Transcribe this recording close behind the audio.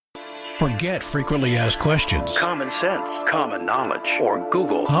Forget frequently asked questions. Common sense, common knowledge, or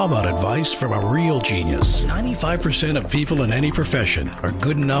Google. How about advice from a real genius? 95% of people in any profession are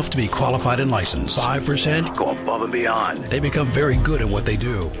good enough to be qualified and licensed. 5% Go above and beyond. they become very good at what they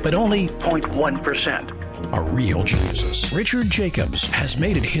do, but only 0.1%. are real geniuses. Richard Jacobs has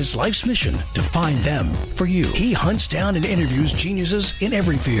made it his life's mission to find them for you. He hunts down and interviews geniuses in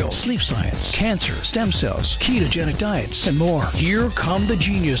every field: sleep science, cancer, stem cells, ketogenic diets, and more. Here come the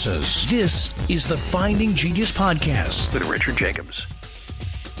geniuses. This is the Finding Genius Podcast With Richard Jacobs.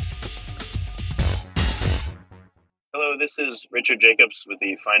 Hello, this is Richard Jacobs with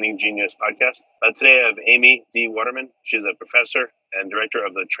the Finding Genius Podcast. Today I have Amy D. Waterman. She's a professor and director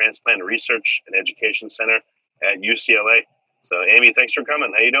of the Transplant Research and Education Center at UCLA. So, Amy, thanks for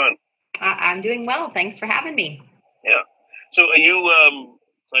coming. How you doing? I'm doing well. Thanks for having me. Yeah. So, are you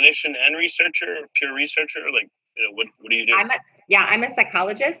clinician and researcher, pure researcher? Like, what do you do? I'm a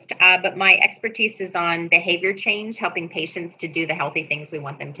psychologist, but my expertise is on behavior change, helping patients to do the healthy things we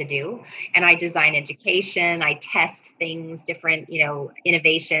want them to do. And I design education. I test things, different,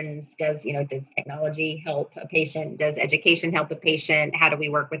 innovations. Does technology help a patient? Does education help a patient? How do we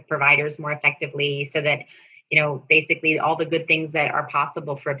work with providers more effectively so that, basically all the good things that are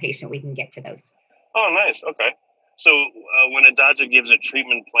possible for a patient, we can get to those. Oh, nice. Okay. So when a doctor gives a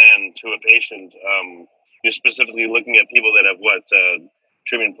treatment plan to a patient, you're specifically looking at people that have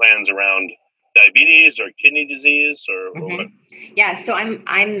treatment plans around diabetes or kidney disease or what? Yeah. So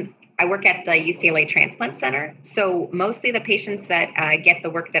I work at the UCLA Transplant Center. So mostly the patients that get the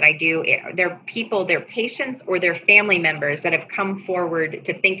work that I do, they're patients or their family members that have come forward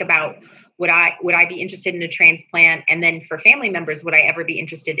to think about, would I be interested in a transplant? And then for family members, would I ever be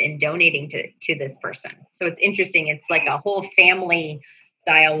interested in donating to this person? So it's interesting. It's like a whole family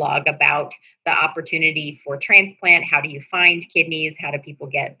dialogue about the opportunity for transplant. How do you find kidneys? How do people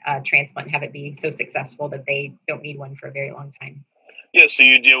get a transplant and have it be so successful that they don't need one for a very long time? Yeah, so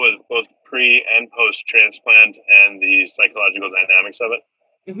you deal with both pre and post transplant and the psychological dynamics of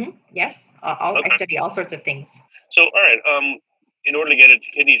it? Yes, I study all sorts of things. So, all right, in order to get a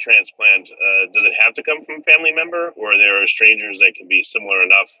kidney transplant, does it have to come from a family member, or there are strangers that can be similar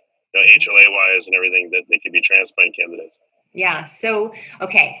enough, HLA-wise and everything, that they could be transplant candidates? Yeah. So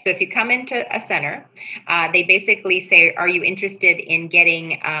if you come into a center, they basically say, are you interested in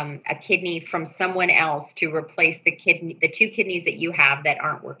getting a kidney from someone else to replace the two kidneys that you have that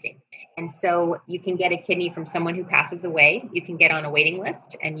aren't working? And so you can get a kidney from someone who passes away. You can get on a waiting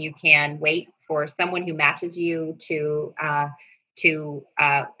list and you can wait for someone who matches you to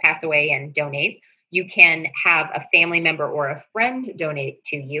pass away and donate. You can have a family member or a friend donate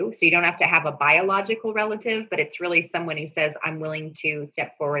to you. So you don't have to have a biological relative, but it's really someone who says, I'm willing to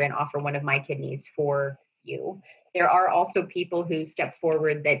step forward and offer one of my kidneys for you. There are also people who step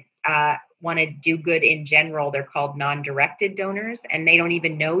forward that want to do good in general. They're called non-directed donors, and they don't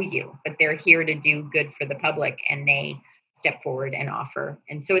even know you, but they're here to do good for the public, and they step forward and offer.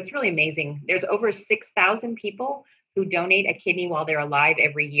 And so it's really amazing. There's over 6,000 people who donate a kidney while they're alive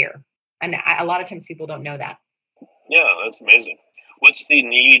every year. And a lot of times people don't know that. Yeah, that's amazing. What's the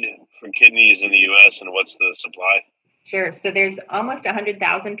need for kidneys in the U.S. and what's the supply? Sure. So there's almost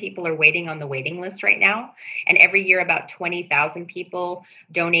 100,000 people are waiting on the waiting list right now. And every year about 20,000 people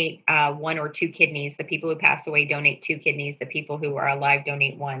donate one or two kidneys. The people who pass away donate two kidneys. The people who are alive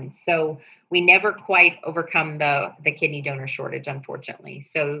donate one. So we never quite overcome the kidney donor shortage, unfortunately.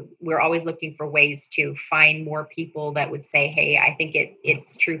 So we're always looking for ways to find more people that would say, hey, I think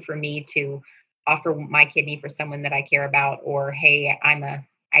it's true for me to offer my kidney for someone that I care about, or, hey,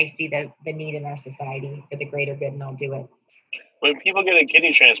 I see the need in our society for the greater good and I'll do it. When people get a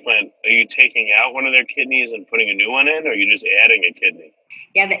kidney transplant, are you taking out one of their kidneys and putting a new one in, or are you just adding a kidney?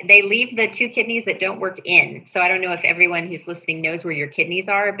 Yeah, they leave the two kidneys that don't work in. So I don't know if everyone who's listening knows where your kidneys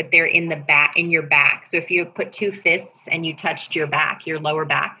are, but they're in your back. So if you put two fists and you touched your back, your lower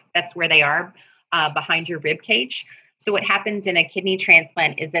back, that's where they are, behind your rib cage. So what happens in a kidney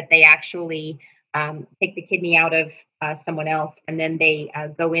transplant is that they actually take the kidney out of someone else, and then they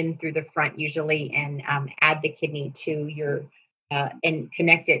go in through the front usually and add the kidney to your and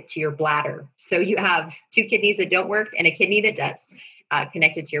connect it to your bladder. So you have two kidneys that don't work and a kidney that does,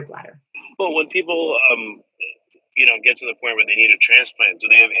 connected to your bladder. Well, when people get to the point where they need a transplant, do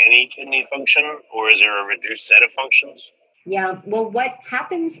they have any kidney function, or is there a reduced set of functions? Yeah. Well, what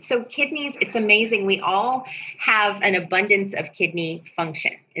happens? So kidneys, it's amazing. We all have an abundance of kidney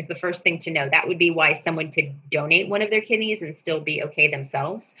function is the first thing to know. That would be why someone could donate one of their kidneys and still be okay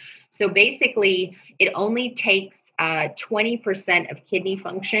themselves. So basically, it only takes 20% of kidney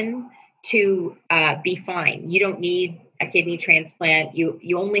function to be fine. You don't need a kidney transplant, you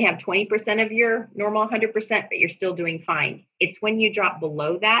only have 20% of your normal 100%, but you're still doing fine. It's when you drop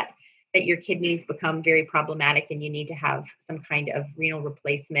below that your kidneys become very problematic and you need to have some kind of renal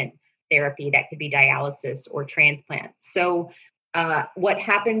replacement therapy that could be dialysis or transplant. So what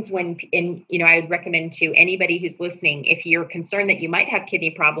happens I would recommend to anybody who's listening, if you're concerned that you might have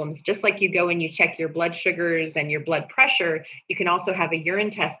kidney problems, just like you go and you check your blood sugars and your blood pressure, you can also have a urine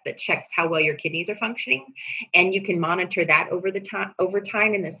test that checks how well your kidneys are functioning. And you can monitor that over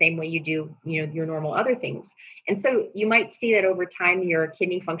time in the same way you do, your normal other things. And so you might see that over time, your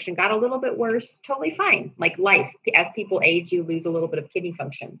kidney function got a little bit worse, totally fine. Like life, as people age, you lose a little bit of kidney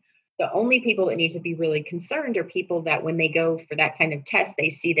function. The only people that need to be really concerned are people that when they go for that kind of test,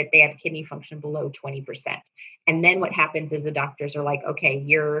 they see that they have kidney function below 20%. And then what happens is the doctors are like, okay,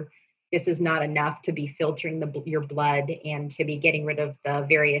 this is not enough to be filtering your blood and to be getting rid of the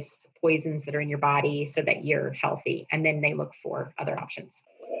various poisons that are in your body so that you're healthy. And then they look for other options.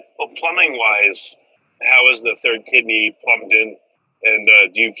 Well, plumbing wise, how is the third kidney plumbed in? And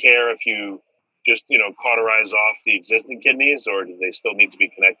do you care if you just, cauterize off the existing kidneys, or do they still need to be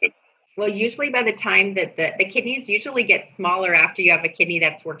connected? Well, usually by the time that the kidneys usually get smaller after you have a kidney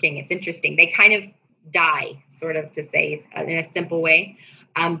that's working. It's interesting. They kind of die, sort of, to say in a simple way.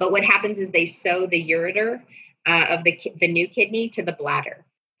 But what happens is they sew the ureter of the new kidney to the bladder.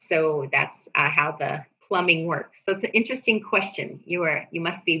 So that's how the plumbing works. So it's an interesting question. You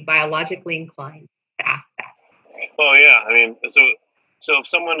must be biologically inclined to ask that. Oh, yeah. I mean, so if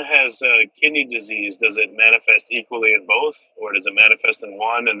someone has kidney disease, does it manifest equally in both, or does it manifest in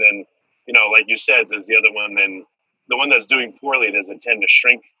one? And then, like you said, does the other one, then the one that's doing poorly, does it tend to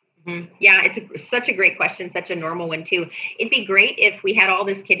shrink? Mm-hmm. Yeah, it's such a great question, such a normal one too. It'd be great if we had all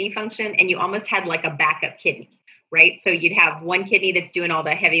this kidney function and you almost had like a backup kidney, right? So you'd have one kidney that's doing all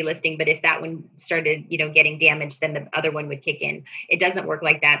the heavy lifting, but if that one started, getting damaged, then the other one would kick in. It doesn't work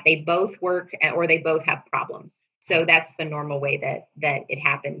like that. They both work, or they both have problems. So that's the normal way that it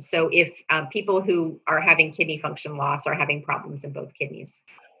happens. So if people who are having kidney function loss are having problems in both kidneys.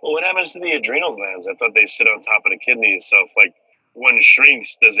 Well, what happens to the adrenal glands? I thought they sit on top of the kidneys. So if like one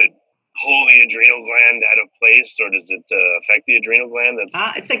shrinks, does it pull the adrenal gland out of place, or does it affect the adrenal gland?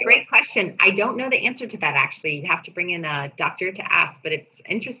 It's a great question. I don't know the answer to that, actually. You have to bring in a doctor to ask, but it's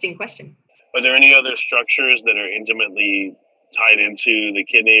an interesting question. Are there any other structures that are intimately tied into the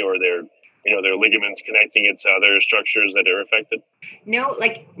kidney, or their ligaments connecting it to other structures that are affected? No,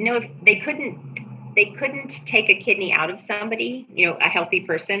 if they couldn't take a kidney out of somebody, a healthy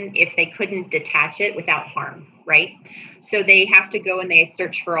person, if they couldn't detach it without harm, right? So they have to go and they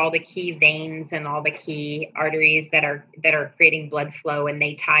search for all the key veins and all the key arteries that are creating blood flow, and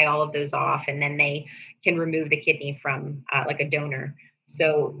they tie all of those off, and then they can remove the kidney from like a donor.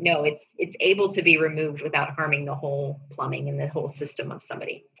 So no, it's able to be removed without harming the whole plumbing and the whole system of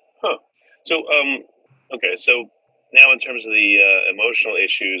somebody. Huh. So, okay. So now in terms of the emotional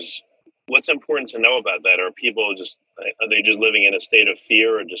issues, what's important to know about that? Are they just living in a state of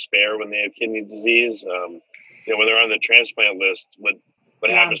fear or despair when they have kidney disease? When they're on the transplant list,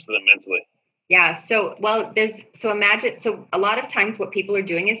 what happens to them mentally? Yeah. So imagine, a lot of times what people are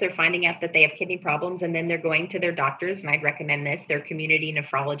doing is they're finding out that they have kidney problems, and then they're going to their doctors. And I'd recommend this, they're community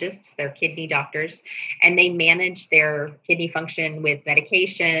nephrologists, they're kidney doctors, and they manage their kidney function with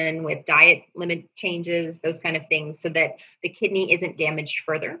medication, with diet limit changes, those kind of things, so that the kidney isn't damaged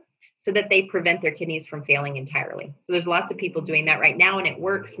further, so that they prevent their kidneys from failing entirely. So there's lots of people doing that right now, and it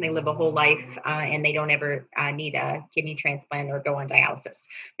works, and they live a whole life, and they don't ever need a kidney transplant or go on dialysis.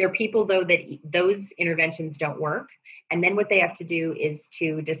 There are people, though, that those interventions don't work. And then what they have to do is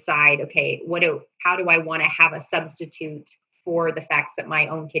to decide, okay, how do I want to have a substitute for the facts that my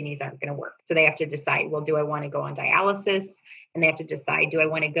own kidneys aren't going to work? So they have to decide, well, do I want to go on dialysis? And they have to decide, do I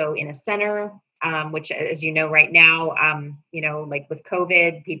want to go in a center? Which, as you know, right now, like with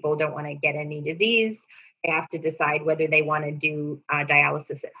COVID, people don't want to get any disease. They have to decide whether they want to do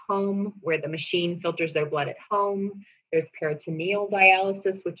dialysis at home, where the machine filters their blood at home. There's peritoneal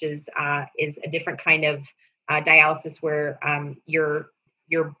dialysis, which is a different kind of dialysis where your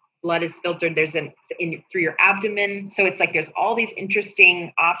blood is filtered. Through your abdomen. So it's like there's all these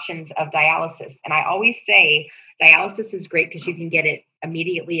interesting options of dialysis. And I always say dialysis is great because you can get it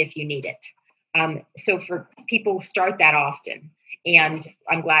immediately if you need it. So for people, start that often. And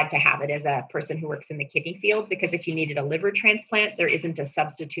I'm glad to have it as a person who works in the kidney field, because if you needed a liver transplant, there isn't a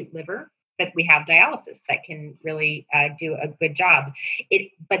substitute liver, but we have dialysis that can really do a good job.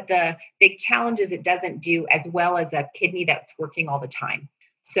 But the big challenge is it doesn't do as well as a kidney that's working all the time.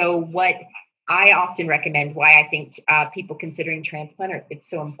 So what I often recommend, why I think people considering transplant it's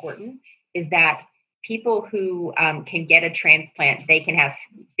so important, is that people who can get a transplant, they can have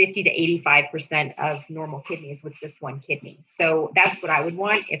 50 to 85% of normal kidneys with just one kidney. So that's what I would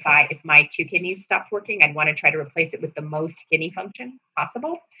want. If my two kidneys stopped working, I'd want to try to replace it with the most kidney function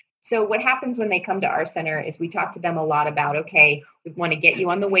possible. So what happens when they come to our center is we talk to them a lot about, okay, we want to get you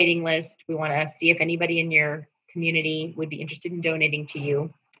on the waiting list. We want to see if anybody in your community would be interested in donating to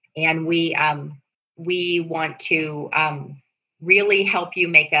you. And we want to really help you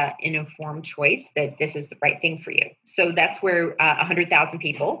make an informed choice that this is the right thing for you. So that's where 100,000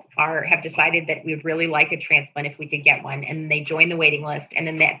 people have decided that we would really like a transplant if we could get one. And they join the waiting list. And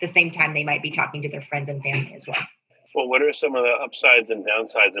then at the same time, they might be talking to their friends and family as well. Well, what are some of the upsides and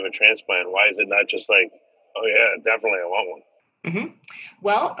downsides of a transplant? Why is it not just like, oh yeah, definitely I want one? Mm-hmm.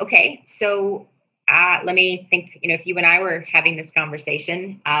 Well, okay. So let me think, if you and I were having this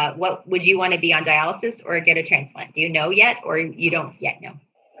conversation, what would you want to be on dialysis or get a transplant? Do you know yet, or you don't yet know?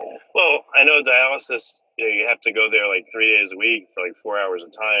 Well, I know dialysis, you have to go there like 3 days a week for like 4 hours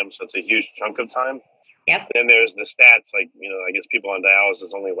of time. So it's a huge chunk of time. Yep. Then there's the stats, like, I guess people on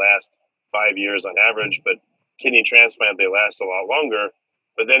dialysis only last 5 years on average, but kidney transplant, they last a lot longer.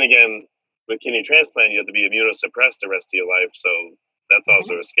 But then again, with kidney transplant, you have to be immunosuppressed the rest of your life. So that's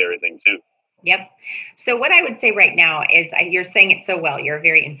also a scary thing too. Yep. So what I would say right now is you're saying it so well. You're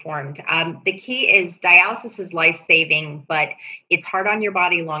very informed. The key is dialysis is life-saving, but it's hard on your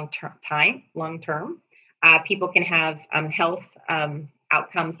body long term. People can have health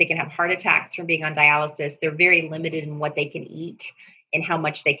outcomes. They can have heart attacks from being on dialysis. They're very limited in what they can eat and how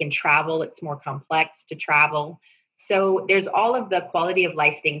much they can travel. It's more complex to travel. So there's all of the quality of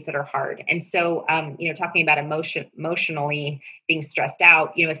life things that are hard. And so, talking about emotionally being stressed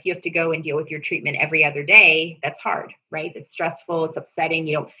out, if you have to go and deal with your treatment every other day, that's hard, right? It's stressful. It's upsetting.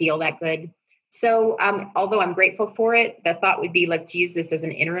 You don't feel that good. So although I'm grateful for it, the thought would be, let's use this as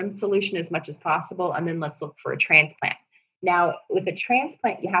an interim solution as much as possible. And then let's look for a transplant. Now, with a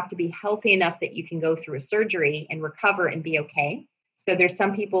transplant, you have to be healthy enough that you can go through a surgery and recover and be okay. So there's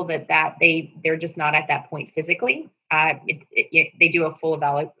some people that they're just not at that point physically. They do a full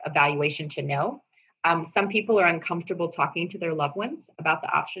evaluation to know. Some people are uncomfortable talking to their loved ones about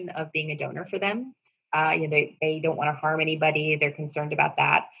the option of being a donor for them. They don't want to harm anybody. They're concerned about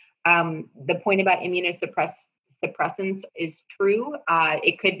that. The point about immunosuppressants is true.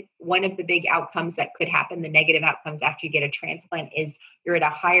 One of the big outcomes that could happen, the negative outcomes after you get a transplant, is you're at a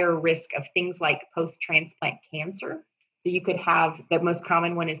higher risk of things like post-transplant cancer. So you could have, the most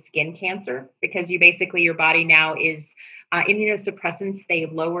common one is skin cancer, because your body now is immunosuppressants. They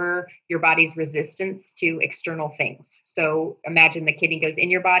lower your body's resistance to external things. So imagine the kidney goes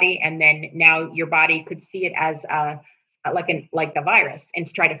in your body, and then now your body could see it as like the virus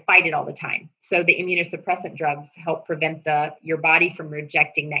and try to fight it all the time. So the immunosuppressant drugs help prevent your body from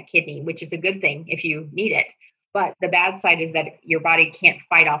rejecting that kidney, which is a good thing if you need it. But the bad side is that your body can't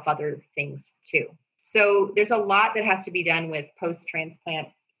fight off other things too. So there's a lot that has to be done with post-transplant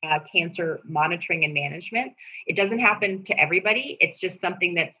cancer monitoring and management. It doesn't happen to everybody. It's just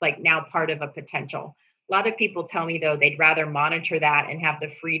something that's like now part of a potential. A lot of people tell me, though, they'd rather monitor that and have the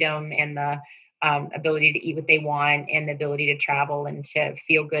freedom and the ability to eat what they want and the ability to travel and to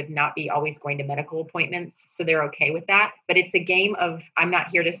feel good, not be always going to medical appointments. So they're okay with that. But it's a game of, I'm not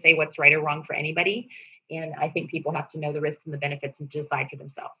here to say what's right or wrong for anybody. And I think people have to know the risks and the benefits and decide for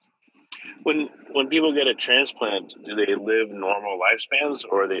themselves. When people get a transplant, do they live normal lifespans,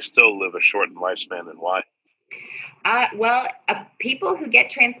 or they still live a shortened lifespan, and why? People who get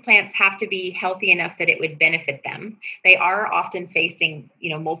transplants have to be healthy enough that it would benefit them. They are often facing,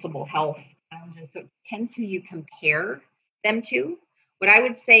 multiple health challenges. So it depends who you compare them to. What I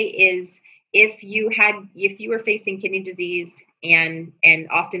would say is, if you were facing kidney disease and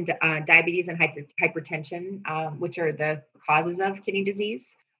often diabetes and hypertension, which are the causes of kidney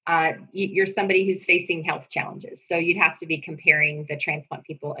disease, you're somebody who's facing health challenges. So you'd have to be comparing the transplant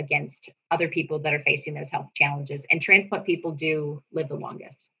people against other people that are facing those health challenges. And transplant people do live the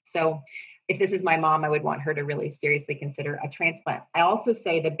longest. So if this is my mom, I would want her to really seriously consider a transplant. I also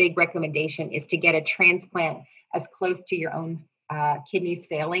say the big recommendation is to get a transplant as close to your own kidneys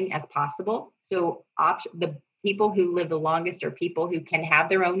failing as possible. So the people who live the longest are people who can have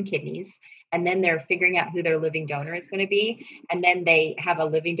their own kidneys, and then they're figuring out who their living donor is going to be. And then they have a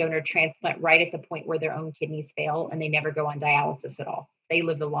living donor transplant right at the point where their own kidneys fail, and they never go on dialysis at all. They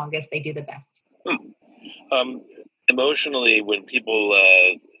live the longest. They do the best. Emotionally, when people,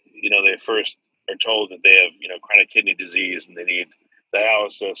 they first are told that they have, chronic kidney disease and they need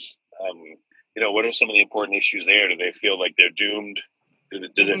dialysis, what are some of the important issues there? Do they feel like they're doomed?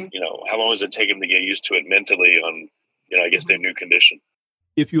 Does it, how long does it take them to get used to it mentally on, their new condition?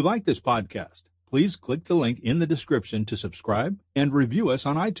 If you like this podcast, Please click the link in the description to subscribe and review us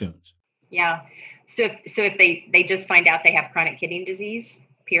on iTunes. Yeah. So if they just find out they have chronic kidney disease,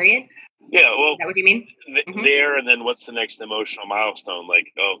 period? Yeah, well, Is that what you mean? There, and then what's the next emotional milestone?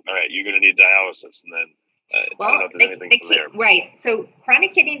 Like, oh, all right, you're going to need dialysis, and then I don't know if there's anything from there. Right. So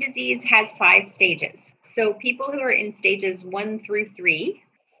chronic kidney disease has 5 stages. So people who are in stages 1 through 3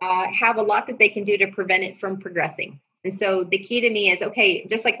 have a lot that they can do to prevent it from progressing. And so the key to me is, okay,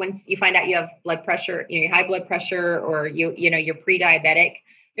 just like when you find out you have blood pressure, you know, high blood pressure, or you're pre-diabetic,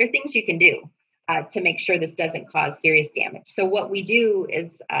 there are things you can do to make sure this doesn't cause serious damage. So what we do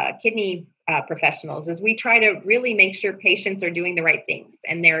is kidney professionals is we try to really make sure patients are doing the right things,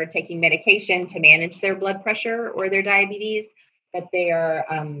 and they're taking medication to manage their blood pressure or their diabetes, that they're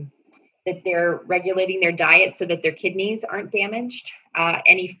regulating their diet so that their kidneys aren't damaged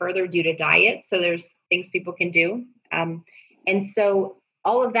any further due to diet. So there's things people can do. And so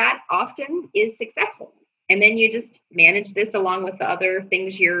all of that often is successful. And then you just manage this along with the other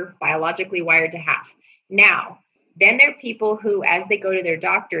things you're biologically wired to have. Now, then there are people who, as they go to their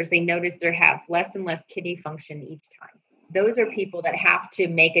doctors, they notice they have less and less kidney function each time. Those are people that have to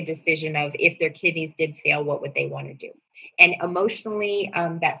make a decision of, if their kidneys did fail, what would they want to do? And emotionally,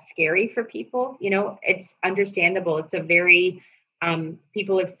 that's scary for people. You know, it's understandable. It's a very,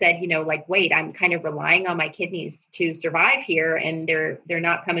 people have said, you know, like, wait, I'm kind of relying on my kidneys to survive here, and they're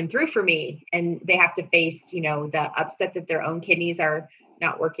not coming through for me. And they have to face, you know, the upset that their own kidneys are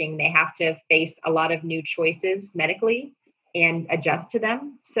not working. They have to face a lot of new choices medically and adjust to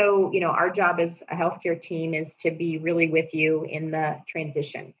them. So, you know, our job as a healthcare team is to be really with you in the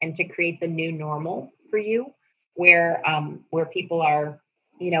transition and to create the new normal for you, where people are,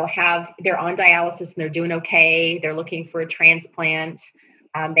 you know, they're on dialysis and they're doing okay. They're looking for a transplant.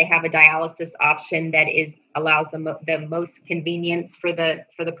 They have a dialysis option that allows them the most convenience for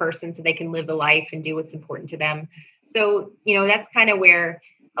the person, so they can live the life and do what's important to them. So, you know, that's kind of where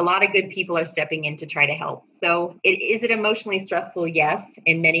a lot of good people are stepping in to try to help. So is it emotionally stressful? Yes,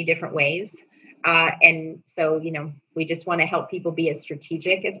 in many different ways. And so, you know, we just want to help people be as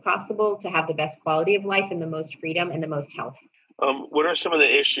strategic as possible to have the best quality of life and the most freedom and the most health. What are some of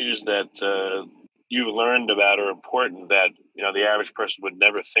the issues that you've learned about or important that, you know, the average person would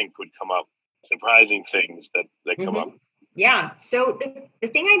never think would come up? Surprising things that come up. Yeah. So the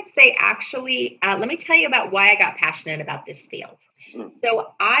thing I'd say, actually, let me tell you about why I got passionate about this field.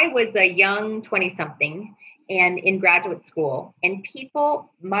 So I was a young 20-something and in graduate school, and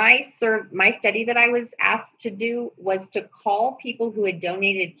my study that I was asked to do was to call people who had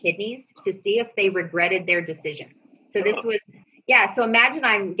donated kidneys to see if they regretted their decisions. So this was, so imagine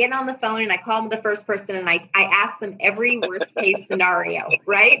I'm getting on the phone and I call the first person and I ask them every worst case scenario,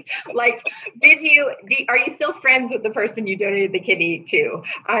 right? Like, are you still friends with the person you donated the kidney to?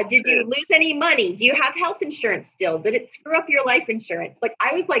 Did you lose any money? Do you have health insurance still? Did it screw up your life insurance? Like,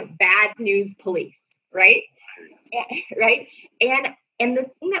 I was like bad news police, right? Right. And the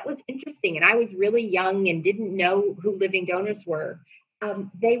thing that was interesting, and I was really young and didn't know who living donors were.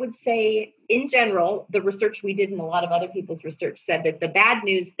 They would say, in general, the research we did and a lot of other people's research said that the bad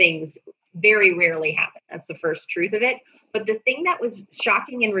news things very rarely happen. That's the first truth of it. But the thing that was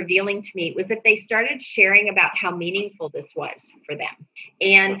shocking and revealing to me was that they started sharing about how meaningful this was for them,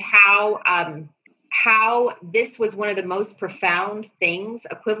 and how this was one of the most profound things,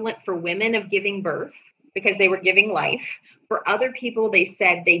 equivalent for women of giving birth, because they were giving life. For other people, they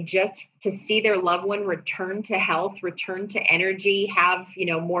said to see their loved one return to health, return to energy, have, you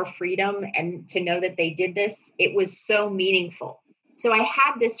know, more freedom, and to know that they did this, it was so meaningful. So I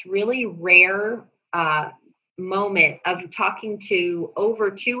had this really rare moment of talking to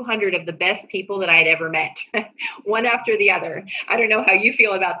over 200 of the best people that I'd ever met, one after the other. I don't know how you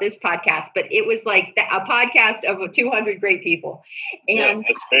feel about this podcast, but it was like a podcast of 200 great people. And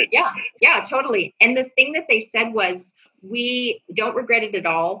that's great. Yeah, totally. And the thing that they said was, we don't regret it at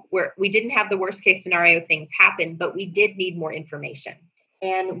all. We didn't have the worst case scenario things happen, but we did need more information.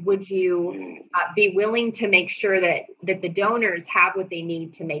 And would you be willing to make sure that the donors have what they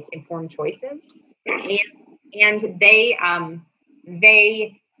need to make informed choices? And they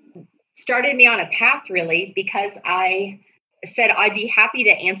started me on a path, really, because I said, I'd be happy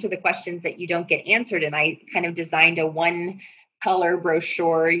to answer the questions that you don't get answered. And I kind of designed a one-color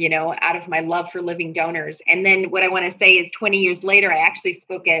brochure, you know, out of my love for living donors. And then what I want to say is 20 years later, I actually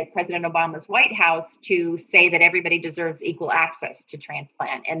spoke at President Obama's White House to say that everybody deserves equal access to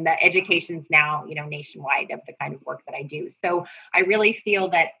transplant. And the education's now, you know, nationwide of the kind of work that I do. So I really feel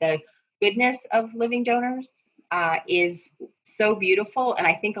that the goodness of living donors is so beautiful. And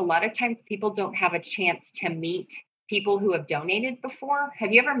I think a lot of times people don't have a chance to meet people who have donated before.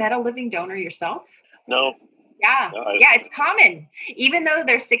 Have you ever met a living donor yourself? No. Yeah. No, Yeah, it's common. Even though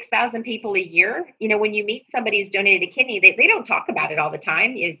there's 6,000 people a year, when you meet somebody who's donated a kidney, they don't talk about it all the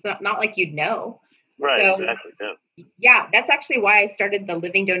time. It's not like you'd know. Right, So, exactly. Yeah. yeah, that's actually why I started the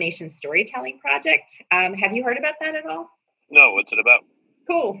Living Donation Storytelling Project. Have you heard about that at all? No, what's it about?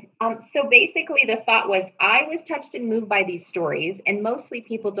 Cool. So basically the thought was I was touched and moved by these stories, and mostly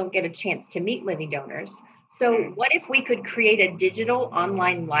people don't get a chance to meet living donors. So what if we could create a digital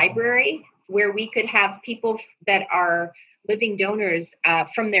online library where we could have people that are living donors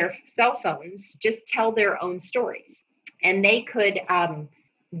from their cell phones just tell their own stories, and they could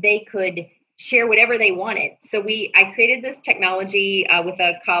share whatever they wanted. So I created this technology with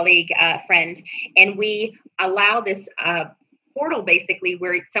a colleague, friend, and we allow this portal basically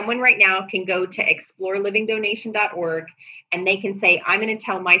where someone right now can go to explorelivingdonation.org and they can say, I'm going to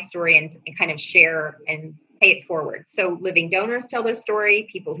tell my story and kind of share and pay it forward. So living donors tell their story,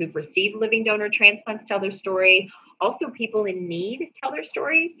 people who've received living donor transplants tell their story, also people in need tell their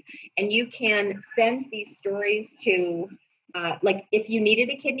stories. And you can send these stories to like if you needed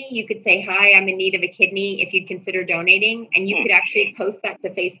a kidney, you could say, hi, I'm in need of a kidney if you'd consider donating. And you could actually post that to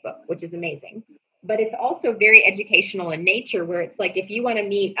Facebook, which is amazing. But it's also very educational in nature where it's like, if you want to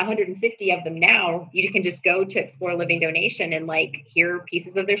meet 150 of them now, you can just go to Explore Living Donation and like hear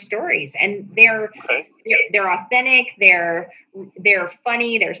pieces of their stories. And they're authentic, they're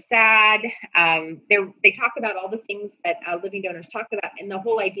funny, they're sad. They talk about all the things that living donors talk about. And the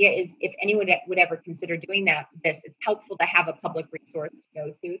whole idea is if anyone would ever consider doing it's helpful to have a public resource to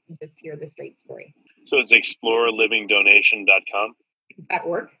go to and just hear the straight story. So it's explorelivingdonation.com?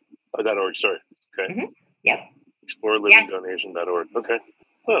 .org. Oh, .org, sorry. Okay. Mm-hmm. Yep. explorelivingdonation.org. Okay.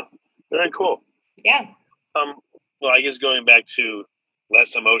 Huh. Very cool. Yeah. Well, I guess going back to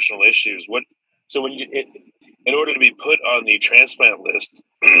less emotional issues, in order to be put on the transplant list,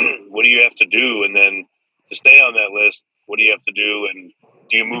 what do you have to do? And then to stay on that list, what do you have to do? And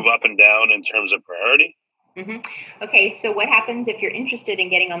do you move up and down in terms of priority? Mm-hmm. Okay, so what happens if you're interested in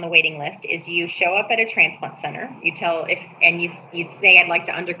getting on the waiting list is you show up at a transplant center. You say I'd like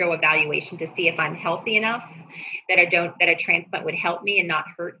to undergo evaluation to see if I'm healthy enough that a transplant would help me and not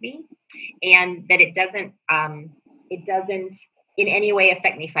hurt me, and that it doesn't in any way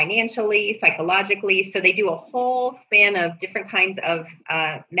affect me financially, psychologically. So they do a whole span of different kinds of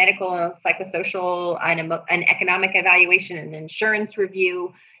medical, psychosocial, an economic evaluation, and insurance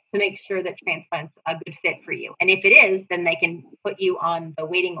review to make sure that transplant's a good fit for you. And if it is, then they can put you on the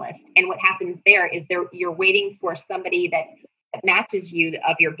waiting list. And what happens there is you're waiting for somebody that matches you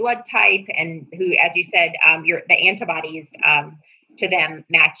of your blood type and who, as you said, the antibodies to them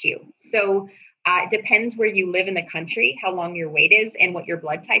match you. So it depends where you live in the country, how long your wait is and what your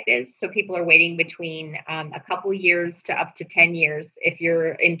blood type is. So people are waiting between a couple years to up to 10 years. If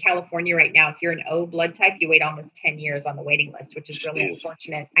you're in California right now, if you're an O blood type, you wait almost 10 years on the waiting list, which is really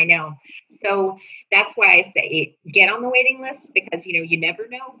unfortunate. I know. So that's why I say get on the waiting list because, you never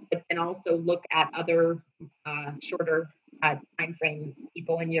know, but then also look at other shorter time frame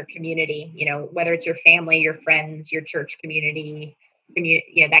people in your community, whether it's your family, your friends, your church community,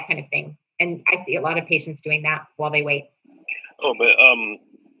 that kind of thing. And I see a lot of patients doing that while they wait. Oh, but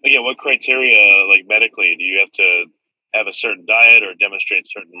again, what criteria, like medically, do you have to have a certain diet or demonstrate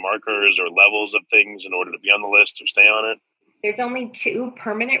certain markers or levels of things in order to be on the list or stay on it? There's only 2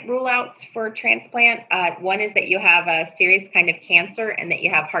 permanent rule outs for transplant. One is that you have a serious kind of cancer and that you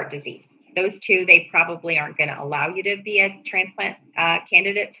have heart disease. Those 2, they probably aren't going to allow you to be a transplant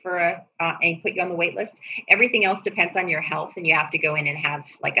candidate and put you on the wait list. Everything else depends on your health, and you have to go in and have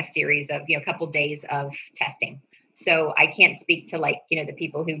like a series of, a couple days of testing. So I can't speak to the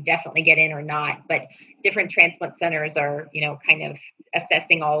people who definitely get in or not, but different transplant centers are, kind of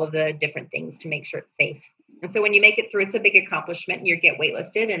assessing all of the different things to make sure it's safe. And so when you make it through, it's a big accomplishment and you get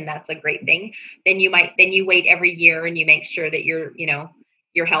waitlisted, and that's a great thing. Then you wait every year and you make sure that you're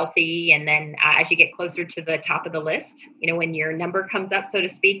healthy. And then as you get closer to the top of the list, when your number comes up, so to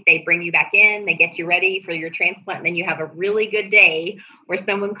speak, they bring you back in, they get you ready for your transplant. And then you have a really good day where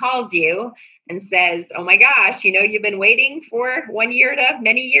someone calls you and says, oh my gosh, you've been waiting for 1 year to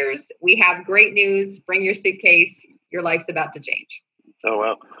many years. We have great news. Bring your suitcase. Your life's about to change. Oh,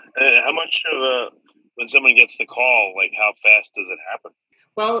 wow. And how much when someone gets the call, how fast does it happen?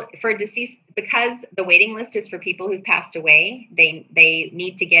 Well, for deceased, because the waiting list is for people who've passed away, they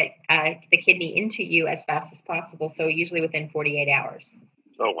need to get the kidney into you as fast as possible. So usually within 48 hours.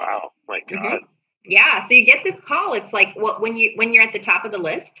 Oh, wow. My God. Yeah. So you get this call. It's like, well, when you're at the top of the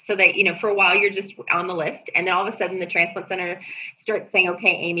list, so that, for a while you're just on the list. And then all of a sudden the transplant center starts saying,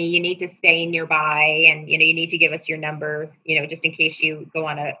 okay, Amy, you need to stay nearby. And, you need to give us your number, just in case you go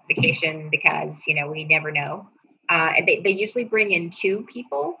on a vacation, because, we never know. They usually bring in 2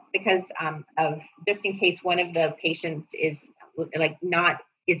 people because of just in case one of the patients is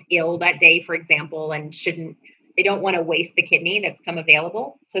is ill that day, for example, and they don't want to waste the kidney that's come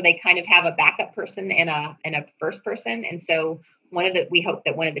available. So they kind of have a backup person and a first person. And so we hope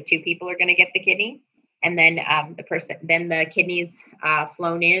that one of the 2 people are going to get the kidney. And then the kidney's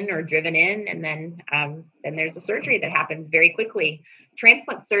flown in or driven in. And then there's a surgery that happens very quickly.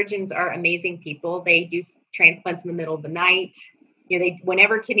 Transplant surgeons are amazing people. They do transplants in the middle of the night.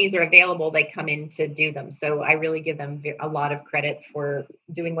 Whenever kidneys are available, they come in to do them. So I really give them a lot of credit for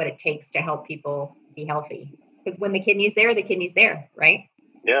doing what it takes to help people be healthy. Because when the kidney's there, right?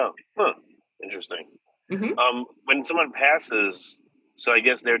 Yeah. Huh. Interesting. Mm-hmm. When someone passes, so I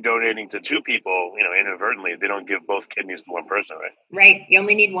guess they're donating to 2 people, inadvertently. They don't give both kidneys to one person, right? Right. You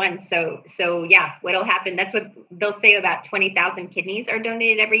only need one. So yeah, what'll happen, that's what they'll say, about 20,000 kidneys are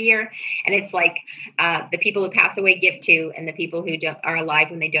donated every year. And it's like the people who pass away give 2, and the people who are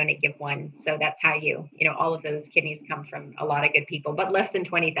alive when they donate give 1. So that's how all of those kidneys come from a lot of good people, but less than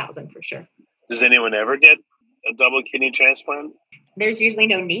 20,000 for sure. Does anyone ever get a double kidney transplant? There's usually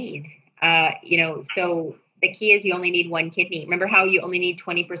no need. So the key is you only need 1 kidney. Remember how you only need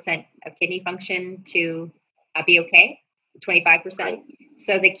 20% of kidney function to be okay? 25%. Right.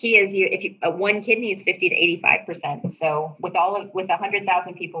 So the key is if you 1 kidney is 50 to 85%. So with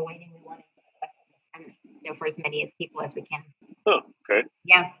 100,000 people waiting, we want to for as many people as we can. Oh, okay.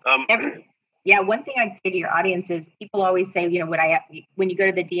 Yeah. One thing I'd say to your audience is people always say, when you go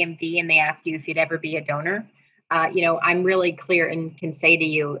to the DMV and they ask you if you'd ever be a donor, I'm really clear and can say to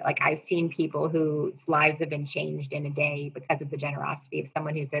you, like, I've seen people whose lives have been changed in a day because of the generosity of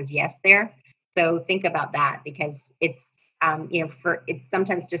someone who says yes there. So think about that, because it's, it's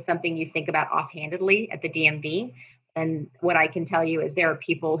sometimes just something you think about offhandedly at the DMV. And what I can tell you is there are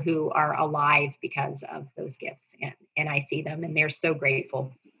people who are alive because of those gifts, and I see them and they're so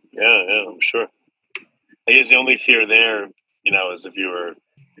grateful. Yeah, I'm sure. I guess the only fear there, is if you were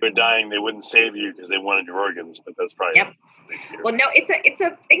dying, they wouldn't save you because they wanted your organs, but that's probably yep. Well, no, it's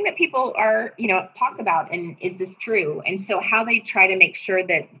a thing that people are, talk about, and is this true? And so how they try to make sure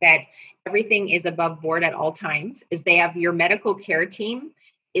that everything is above board at all times is they have your medical care team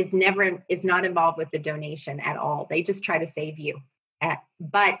is not involved with the donation at all. They just try to save you.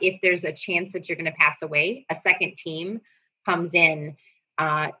 But if there's a chance that you're going to pass away, a second team comes in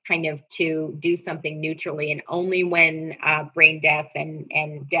kind of to do something neutrally, and only when brain death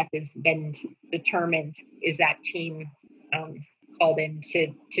and death has been determined is that team called in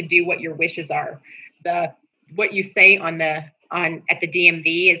to do what your wishes are. What you say at the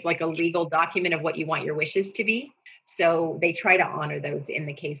DMV is like a legal document of what you want your wishes to be. So they try to honor those in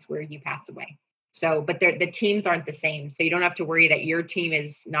the case where you pass away. So, but the teams aren't the same. So you don't have to worry that your team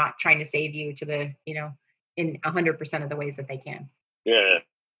is not trying to save you to the, in 100% of the ways that they can. Yeah,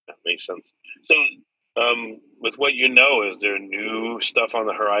 that makes sense. So with what is there new stuff on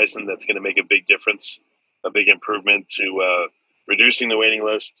the horizon that's going to make a big difference, a big improvement to reducing the waiting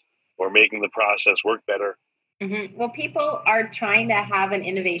list or making the process work better? Mm-hmm. Well, people are trying to have an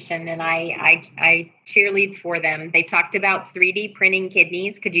innovation, and I cheerlead for them. They talked about 3D printing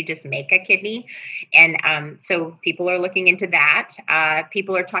kidneys. Could you just make a kidney? And so people are looking into that.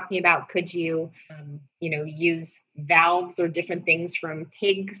 People are talking about, could you, use valves or different things from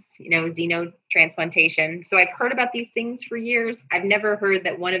pigs, xenotransplantation. So I've heard about these things for years. I've never heard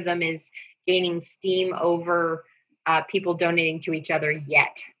that one of them is gaining steam over people donating to each other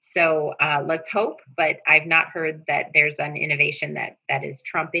yet. So let's hope, but I've not heard that there's an innovation that is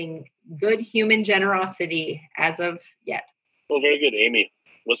trumping good human generosity as of yet. Well, very good, Amy.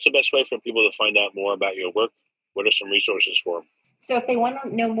 What's the best way for people to find out more about your work? What are some resources for them? So if they want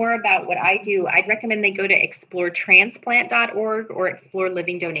to know more about what I do, I'd recommend they go to exploretransplant.org or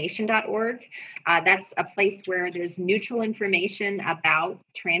explorelivingdonation.org. That's a place where there's neutral information about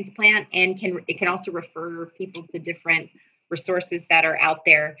transplant, and it can also refer people to different resources that are out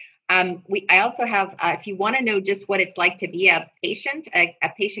there. I also have, if you want to know just what it's like to be a patient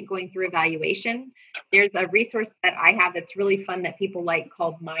going through evaluation, there's a resource that I have that's really fun that people like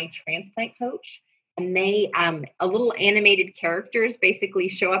called My Transplant Coach. And they, a little animated characters basically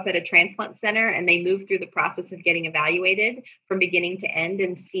show up at a transplant center, and they move through the process of getting evaluated from beginning to end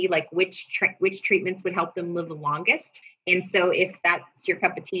and see like which treatments would help them live the longest. And so if that's your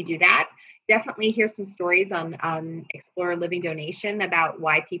cup of tea, do that. definitely hear some stories on Explore Living Donation about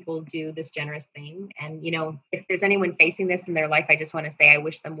why people do this generous thing. And, if there's anyone facing this in their life, I just want to say I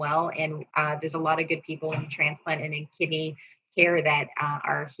wish them well. And there's a lot of good people in transplant and in kidney care that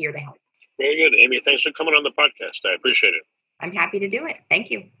are here to help. Very good. Amy, thanks for coming on the podcast. I appreciate it. I'm happy to do it.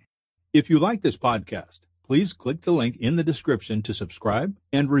 Thank you. If you like this podcast, please click the link in the description to subscribe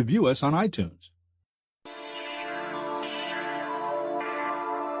and review us on iTunes.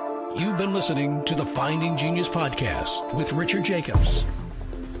 You've been listening to the Finding Genius podcast with Richard Jacobs.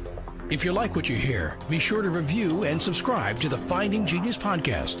 If you like what you hear, be sure to review and subscribe to the Finding Genius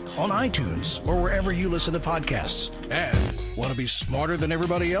podcast on iTunes or wherever you listen to podcasts. And want to be smarter than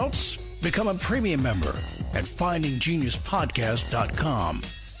everybody else? Become a premium member at findinggeniuspodcast.com.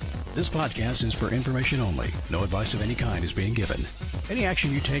 This podcast is for information only. No advice of any kind is being given. Any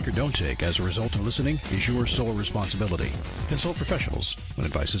action you take or don't take as a result of listening is your sole responsibility. Consult professionals when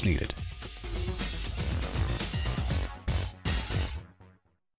advice is needed.